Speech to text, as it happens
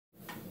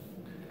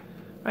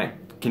Right,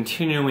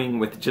 continuing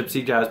with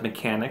Gypsy Jazz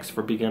mechanics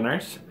for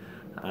beginners.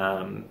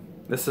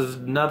 This is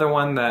another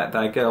one that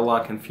I get a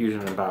lot of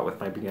confusion about with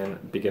my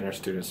beginner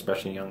students,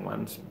 especially young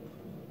ones.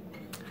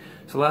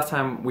 So last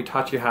time we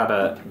taught you how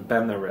to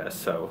bend the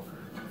wrist, so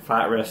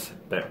flat wrist,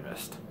 bent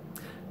wrist.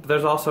 But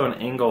there's also an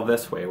angle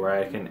this way where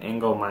I can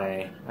angle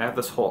I have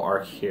this whole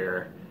arc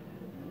here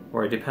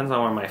where it depends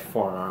on where my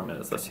forearm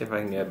is. Let's see if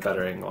I can get a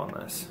better angle on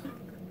this.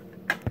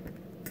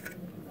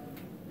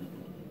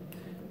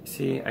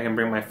 See, I can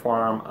bring my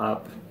forearm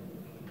up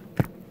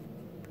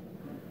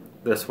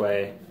this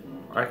way,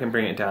 or I can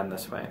bring it down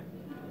this way.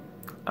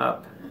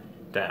 Up,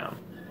 down.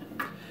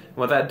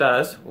 What that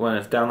does, when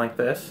it's down like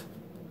this,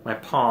 my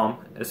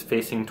palm is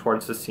facing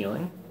towards the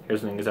ceiling.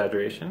 Here's an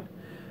exaggeration.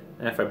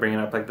 And if I bring it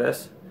up like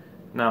this,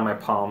 now my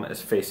palm is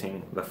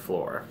facing the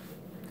floor.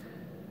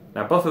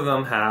 Now both of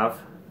them have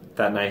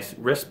that nice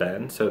wrist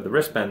bend, so the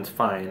wrist bend's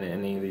fine in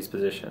any of these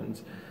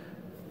positions.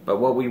 But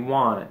what we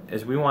want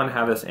is we want to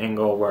have this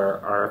angle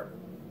where our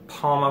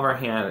palm of our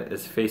hand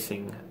is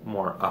facing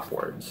more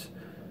upwards.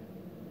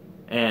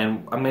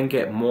 And I'm going to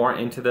get more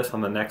into this on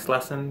the next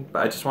lesson,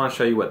 but I just want to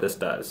show you what this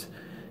does.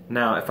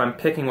 Now, if I'm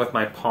picking with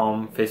my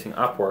palm facing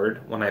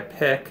upward, when I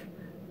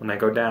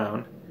go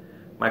down,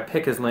 my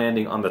pick is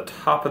landing on the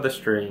top of the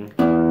string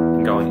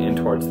and going in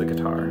towards the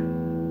guitar.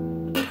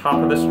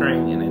 Top of the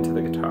string and into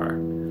the guitar.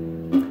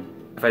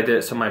 If I did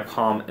it so my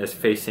palm is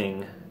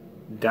facing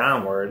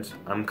downwards,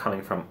 I'm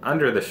coming from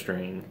under the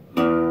string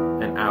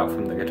and out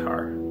from the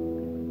guitar.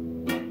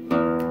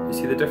 You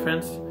see the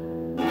difference?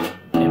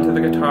 Into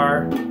the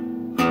guitar,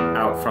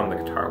 out from the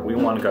guitar. We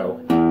want to go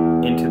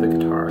into the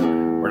guitar.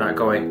 We're not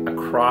going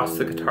across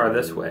the guitar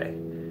this way.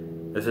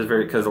 This is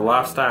because a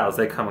lot of styles,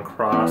 they come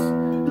across,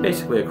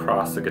 basically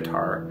across the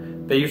guitar.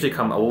 They usually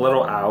come a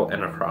little out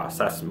and across.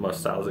 That's most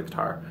styles of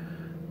guitar.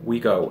 We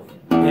go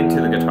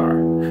into the guitar.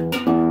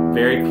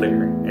 Very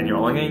clear, and you're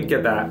only going to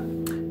get that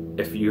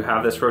if you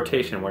have this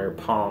rotation where your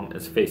palm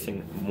is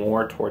facing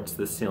more towards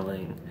the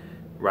ceiling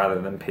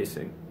rather than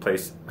facing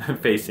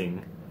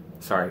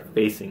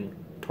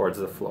towards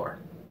the floor.